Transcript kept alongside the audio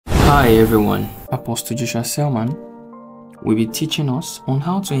Hi everyone, Apostle Joshua Selman will be teaching us on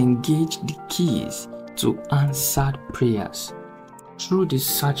how to engage the keys to answered prayers through the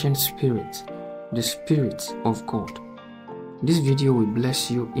searching spirit, the Spirit of God. This video will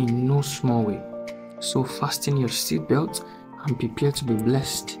bless you in no small way, so fasten your seatbelt and prepare to be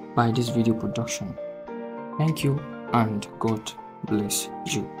blessed by this video production. Thank you and God bless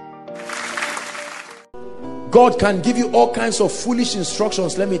you. God can give you all kinds of foolish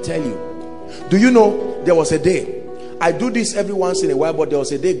instructions, let me tell you. Do you know, there was a day, I do this every once in a while, but there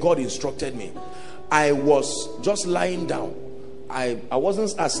was a day God instructed me. I was just lying down. I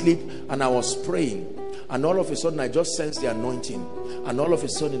wasn't asleep and I was praying. And all of a sudden I just sensed the anointing. And all of a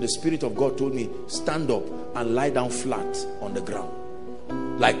sudden the Spirit of God told me, stand up and lie down flat on the ground.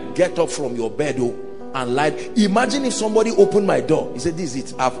 Like, get up from your bed and lie. Imagine if somebody opened my door. He said, this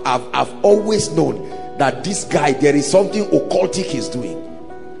is it. I've always known that this guy, there is something occultic he's doing.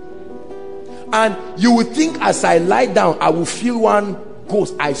 And you would think as I lie down, I will feel one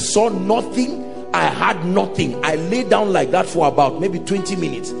ghost. I saw nothing. I had nothing. I lay down like that for about maybe 20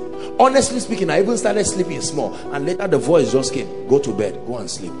 minutes. Honestly speaking, I even started sleeping small. And later the voice just came, go to bed, go and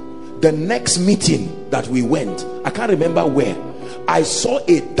sleep. The next meeting that we went, I can't remember where, I saw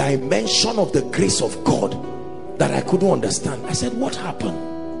a dimension of the grace of God that I couldn't understand. I said, what happened?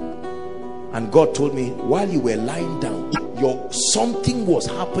 And God told me, while you were lying down, something was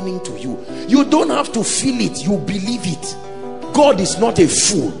happening to you. You don't have to feel it, you believe it. God is not a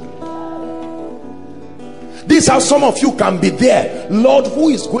fool. This is how some of you can be there. Lord, who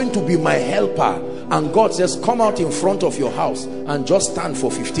is going to be my helper? And God says, come out in front of your house and just stand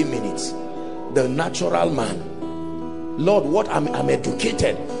for 15 minutes. The natural man. Lord, what? I'm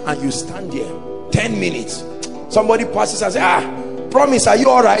educated. And you stand there 10 minutes. Somebody passes and says, promise, are you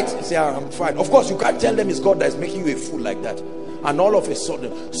all right? You say, I'm fine. Of course, you can't tell them it's God that is making you a fool like that. And all of a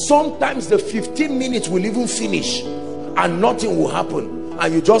sudden, sometimes the 15 minutes will even finish and nothing will happen.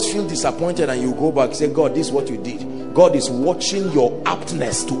 And you just feel disappointed and you go back, say, God, this is what you did. God is watching your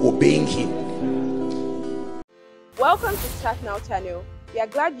aptness to obeying him. Welcome to StartNOW Channel. We are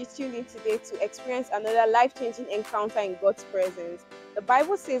glad you tuned in today to experience another life-changing encounter in God's presence. The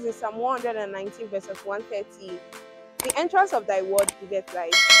Bible says in Psalm 119 verses 130, the entrance of thy word giveth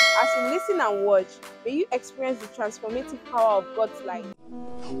light. As you listen and watch, may you experience the transformative power of God's light.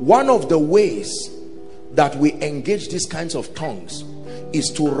 One of the ways that we engage these kinds of tongues is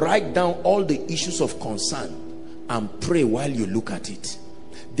to write down all the issues of concern and pray while you look at it.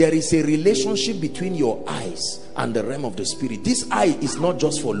 There is a relationship between your eyes and the realm of the spirit. This eye is not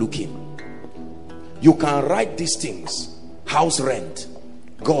just for looking. You can write these things. House rent.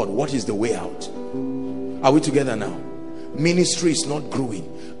 God, what is the way out? Are we together now? Ministry is not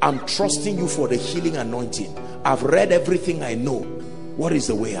growing. I'm trusting you for the healing anointing. I've read everything I know. What is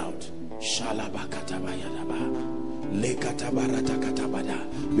the way out?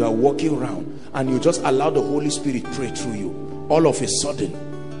 You are walking around and you just allow the Holy Spirit pray through you. All of a sudden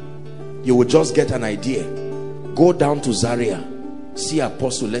you will just get an idea. Go down to Zaria, see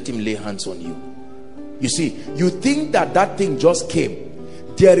Apostle, let him lay hands on you. You see, you think that that thing just came.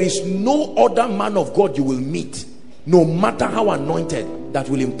 There is no other man of God you will meet, no matter how anointed, that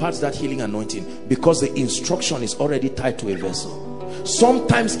will impart that healing anointing, because the instruction is already tied to a vessel.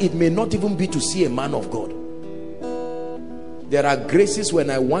 Sometimes it may not even be to see a man of God. There are graces when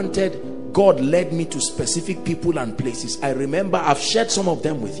I wanted, God led me to specific people and places. I remember I've shared some of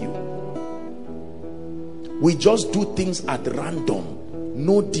them with you. We just do things at random,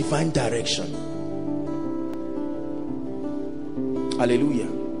 no divine direction. Hallelujah.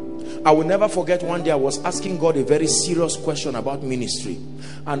 I will never forget, one day I was asking God a very serious question about ministry,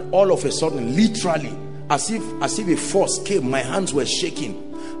 and all of a sudden, literally, as if a force came, my hands were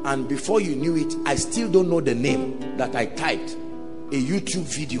shaking, and before you knew it, I still don't know the name that I typed. A YouTube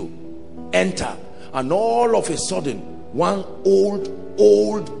video, enter, and all of a sudden, one old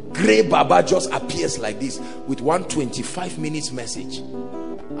gray baba just appears like this with 125 minutes message,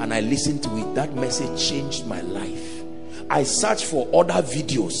 and I listened to it. That message changed my life. I searched for other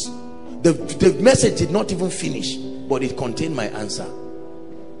videos. The message did not even finish, but it contained my answer.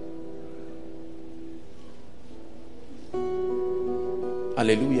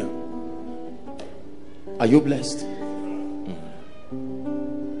 Hallelujah. Are you blessed?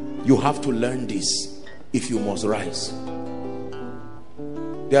 You have to learn this if you must rise.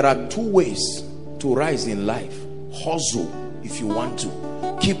 There are two ways to rise in life. Hustle if you want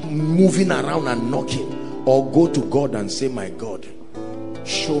to. Keep moving around and knocking. Or go to God and say, my God,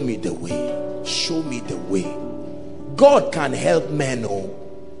 show me the way. Show me the way. God can help men. Oh,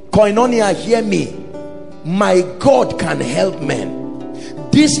 Koinonia, hear me. My God can help men.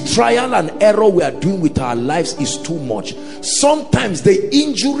 This trial and error we are doing with our lives is too much. Sometimes the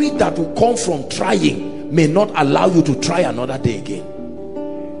injury that will come from trying may not allow you to try another day again.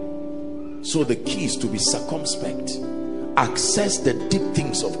 So the key is to be circumspect. Access the deep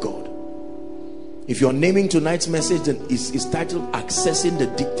things of God. If you're naming tonight's message, then it's titled Accessing the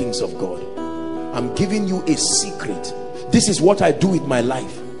Deep Things of God. I'm giving you a secret. This is what I do with my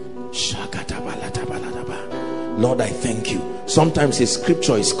life. Lord, I thank you. Sometimes a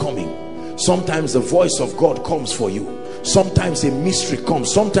scripture is coming. Sometimes the voice of God comes for you. Sometimes a mystery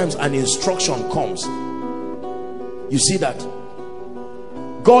comes. Sometimes an instruction comes. You see that?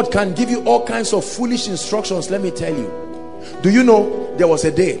 God can give you all kinds of foolish instructions. Let me tell you. Do you know there was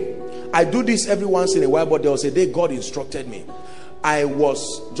a day, I do this every once in a while, but there was a day God instructed me. I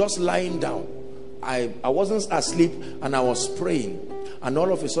was just lying down. I wasn't asleep, and I was praying, and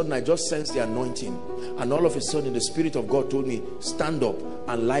all of a sudden I just sensed the anointing, and all of a sudden the Spirit of God told me, stand up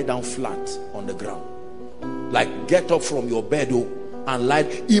and lie down flat on the ground. Like, get up from your bed and lie.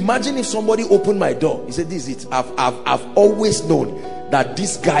 Imagine if somebody opened my door. He said, this is it. I've always known that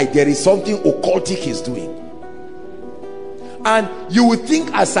this guy, there is something occultic he's doing. And you would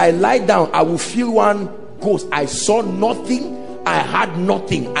think as I lie down, I will feel one ghost. I saw nothing. I had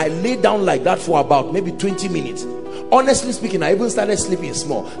nothing. I lay down like that for about maybe 20 minutes. Honestly speaking, I even started sleeping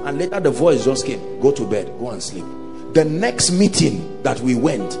small, and later the voice just came, go to bed, go and sleep. The next meeting that we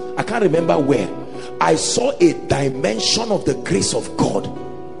went, I can't remember where, I saw a dimension of the grace of God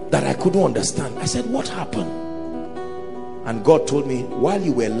that I couldn't understand. I said, what happened? And God told me, while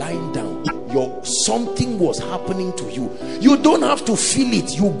you were lying down, something was happening to you. You don't have to feel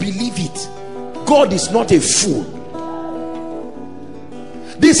it, you believe it. God is not a fool.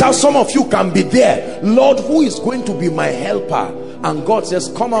 This is how some of you can be there. Lord, who is going to be my helper? And God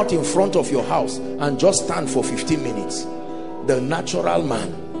says, come out in front of your house and just stand for 15 minutes. The natural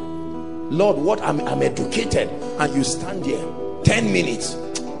man. Lord, what I'm educated. And you stand there 10 minutes.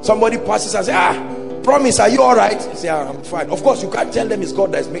 Somebody passes and says, promise, are you all right? You say, I'm fine. Of course, you can't tell them it's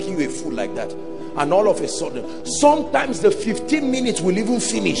God that is making you a fool like that. And all of a sudden, sometimes the 15 minutes will even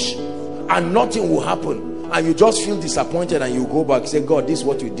finish and nothing will happen. And you just feel disappointed, and you go back and say, God, this is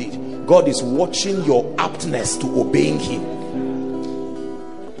what you did. God is watching your aptness to obeying him.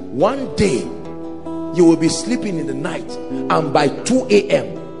 One day you will be sleeping in the night, and by 2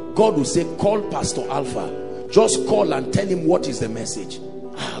 a.m. God will say, call Pastor Alpha. Just call and tell him what is the message.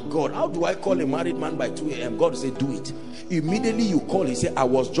 God, how do I call a married man by 2 a.m.? God will say, do it. Immediately you call, he say, I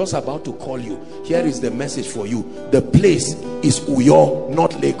was just about to call you. Here is the message for you. The place is Uyo,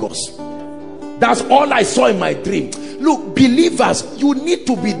 not Lagos. That's all I saw in my dream. Look, believers, you need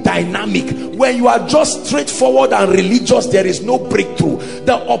to be dynamic. When you are just straightforward and religious, there is no breakthrough.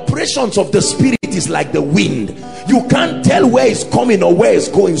 The operations of the Spirit is like the wind. You can't tell where it's coming or where it's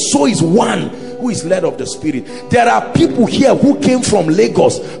going. So is one who is led of the Spirit. There are people here who came from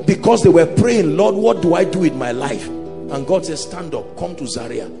Lagos because they were praying, Lord, what do I do with my life? And God says, stand up, come to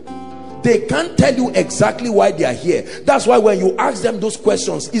Zaria. They can't tell you exactly why they are here. That's why when you ask them those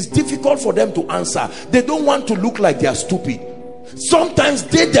questions, it's difficult for them to answer. They don't want to look like they are stupid. Sometimes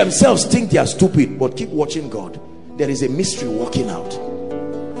they themselves think they are stupid, but keep watching God. There is a mystery working out.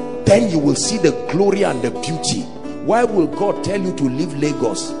 Then you will see the glory and the beauty. Why will God tell you to leave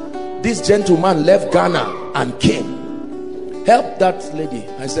Lagos? This gentleman left Ghana and came. Help that lady.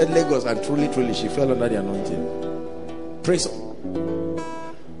 I said Lagos, and truly she fell under the anointing. Praise God.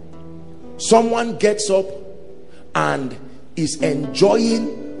 Someone gets up and is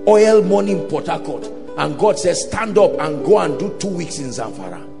enjoying oil money in Port Harcourt, and God says, stand up and go and do 2 weeks in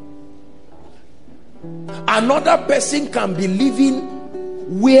Zamfara. Another person can be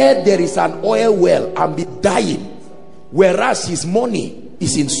living where there is an oil well and be dying, whereas his money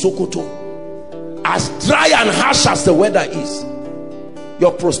is in Sokoto. As dry and harsh as the weather is,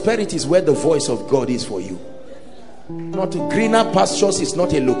 your prosperity is where the voice of God is for you. Not greener pastures is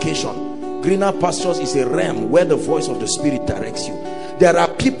not a location. Greener pastures is a realm where the voice of the Spirit directs you. There are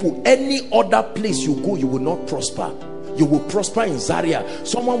people, any other place you go, you will not prosper. You will prosper in Zaria.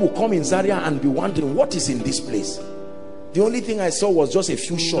 Someone will come in Zaria and be wondering, what is in this place? The only thing I saw was just a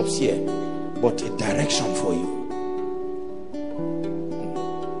few shops here, but a direction for you.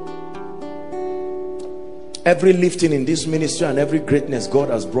 Every lifting in this ministry and every greatness God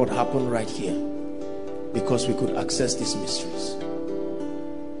has brought happened right here, because we could access these mysteries.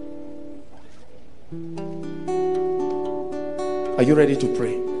 Are you ready to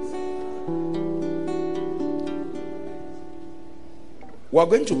pray? We are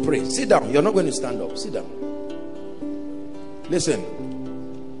going to pray. Sit down. You're not going to stand up. Sit down. Listen.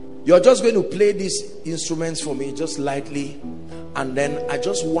 You're just going to play these instruments for me, just lightly, And then I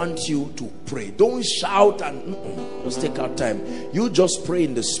just want you to pray. Don't shout and just take out time. You just pray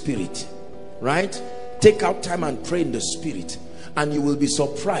in the spirit, right? Take out time and pray in the spirit, and you will be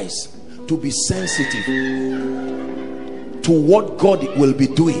surprised to be sensitive to what God will be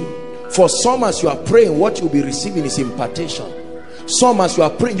doing. For some, as you are praying, what you'll be receiving is impartation. Some, as you are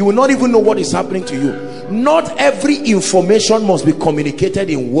praying, you will not even know what is happening to you. Not every information must be communicated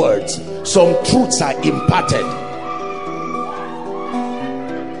in words. Some truths are imparted.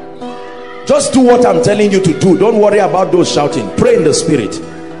 Just do what I'm telling you to do. Don't worry about those shouting. Pray in the spirit.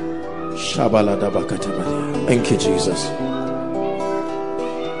 Thank you, Jesus.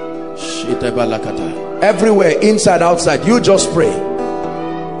 Everywhere, inside, outside, you just pray.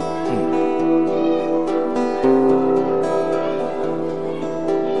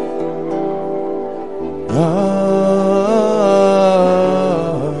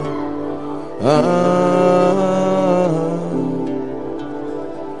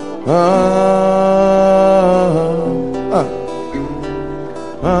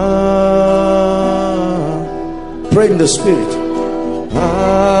 Pray in the spirit.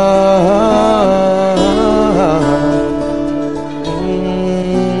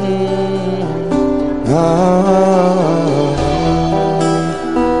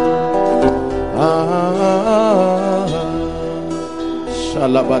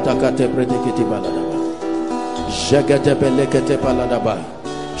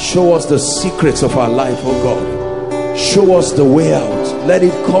 Show us the secrets of our life, oh God. Show us the way out. Let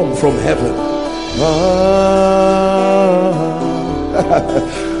it come from heaven.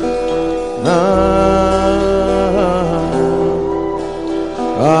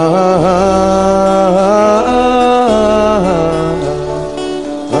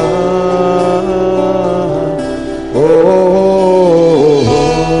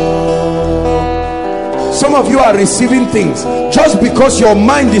 Some of you are receiving things just because your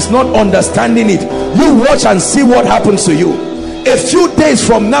mind is not understanding it. You watch and see what happens to you. A few days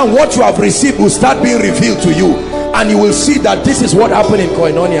from now, what you have received will start being revealed to you, and you will see that this is what happened in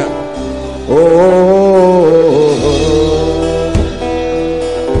Koinonia.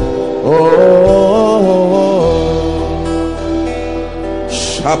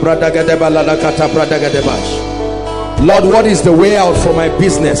 Lord, what is the way out for my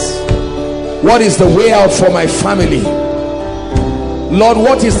business? What is the way out for my family? Lord,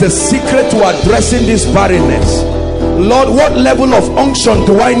 what is the secret to addressing this barrenness? Lord, what level of unction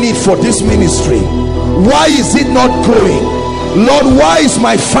do I need for this ministry? Why is it not growing? Lord, why is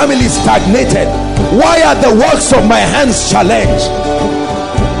my family stagnated? Why are the works of my hands challenged?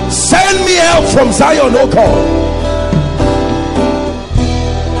 Send me help from Zion, oh God.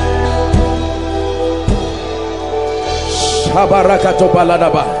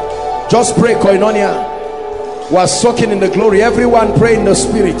 Just pray, Koinonia. We're soaking in the glory. Everyone pray in the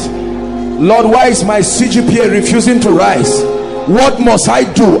spirit. Lord, why is my CGPA refusing to rise? What must I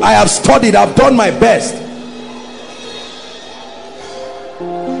do? I have studied, I've done my best.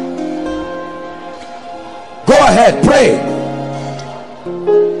 Go ahead, pray.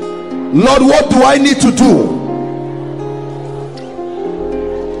 Lord, what do I need to do?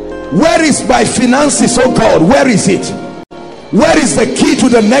 Where is my finances, oh God? Where is it? Where is the key to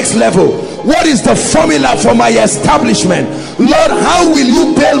the next level? What is the formula for my establishment? Lord, how will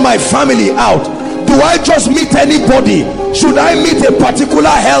you bail my family out? Do I just meet anybody? Should I meet a particular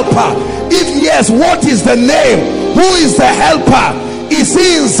helper? If yes, what is the name? Who is the helper? Is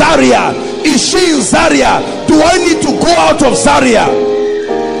he in Zaria? Is she in Zaria? Do I need to go out of Zaria?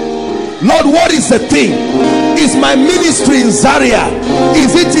 Lord, what is the thing? Is my ministry in Zaria?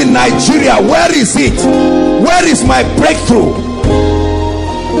 Is it in Nigeria? Where is it? Where is my breakthrough?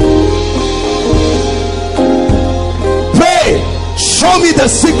 Pray. Show me the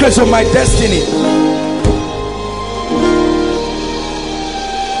secrets of my destiny.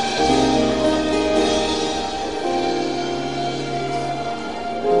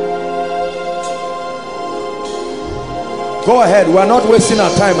 Go ahead. We are not wasting our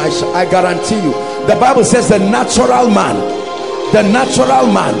time. I guarantee you. The Bible says the natural man,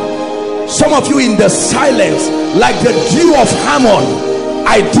 some of you in the silence, like the dew of Hammon,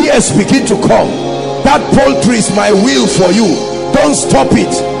 ideas begin to come. That poultry is my will for you. Don't stop it.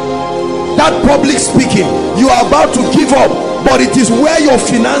 That public speaking, you are about to give up, but it is where your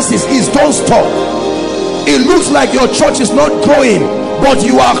finances is. Don't stop. It looks like your church is not growing, but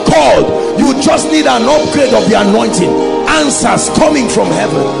you are called. You just need an upgrade of the anointing. Answers coming from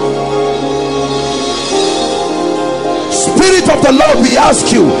heaven. Spirit of the Lord, we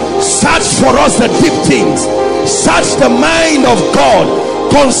ask you, search for us the deep things. Search the mind of God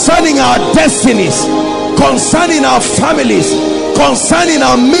concerning our destinies, concerning our families, concerning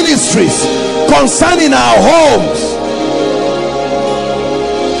our ministries, concerning our homes.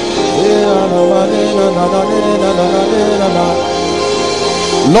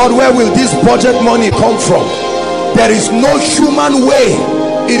 Lord, where will this budget money come from? There is no human way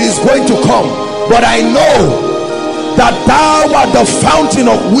it is going to come, but I know that thou art the fountain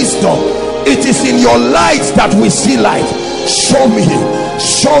of wisdom. It is in your light that we see light. Show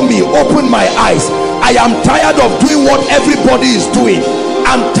me, open my eyes. I am tired of doing what everybody is doing.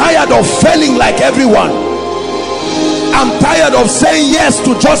 I'm tired of failing like everyone. I'm tired of saying yes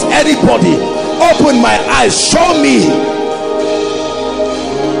to just anybody. Open my eyes, show me.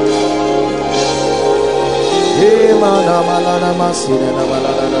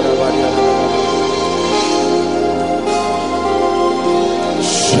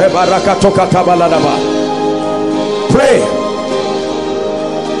 Pray.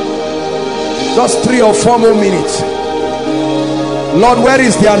 Just 3 or 4 more minutes. Lord, where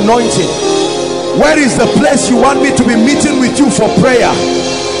is the anointing? Where is the place you want me to be meeting with you for prayer?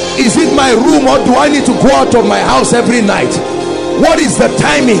 Is it my room, or do I need to go out of my house every night? What is the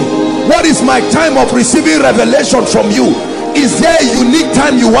timing? What is my time of receiving revelation from you? Is there a unique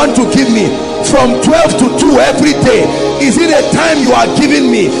time you want to give me? From 12 to 2 every day? Is it a time you are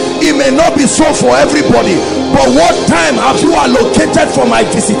giving me? It may not be so for everybody, but what time have you allocated for my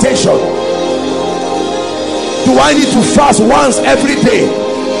visitation? Do I need to fast once every day?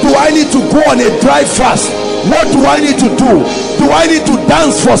 Do I need to go on a dry fast? What do I need to do? Do I need to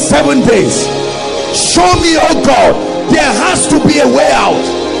dance for 7 days? Show me, oh God. There has to be a way out.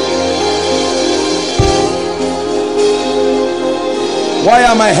 Why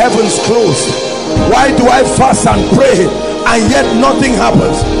are my heavens closed? Why do I fast and pray and yet nothing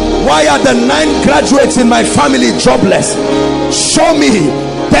happens? Why are the 9 graduates in my family jobless? Show me.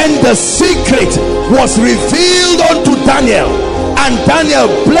 Then the secret was revealed unto Daniel, and Daniel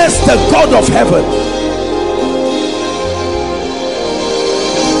blessed the God of heaven.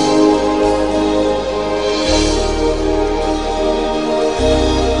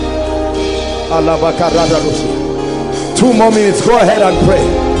 Two more minutes. Go ahead and pray.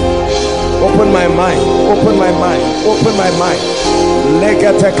 Open my mind, open my mind, open my mind.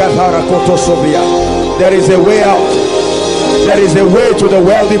 There is a way out. There is a way to the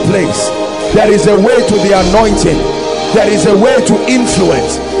wealthy place. There is a way to the anointing. There is a way to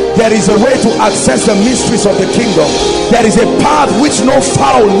influence. There is a way to access the mysteries of the kingdom. There is a path which no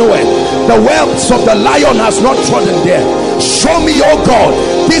fowl knoweth. The wealth of the lion has not trodden there. Show me, oh God,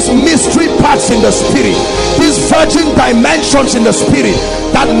 these mystery paths in the spirit, these virgin dimensions in the spirit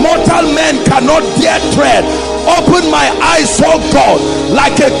that mortal men cannot dare tread. Open my eyes, oh God,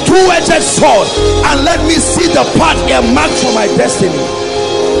 like a two-edged sword, and let me see the path earmarked for my destiny.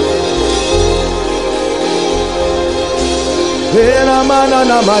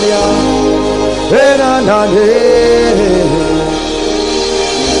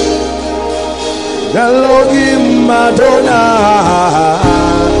 Elohim Madonna,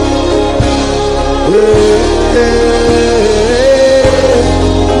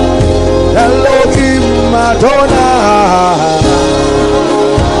 Elohim Madonna,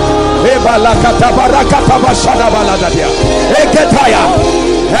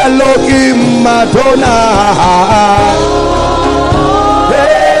 Elohim Madonna.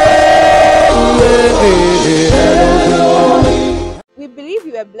 We believe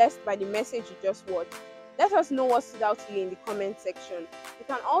you were blessed by the message you just watched. Let us know what stood out to you in the comment section. You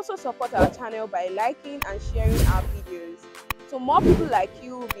can also support our channel by liking and sharing our videos, so more people like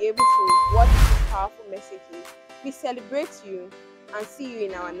you will be able to watch these powerful messages. We celebrate you and see you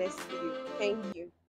in our next video. Thank you.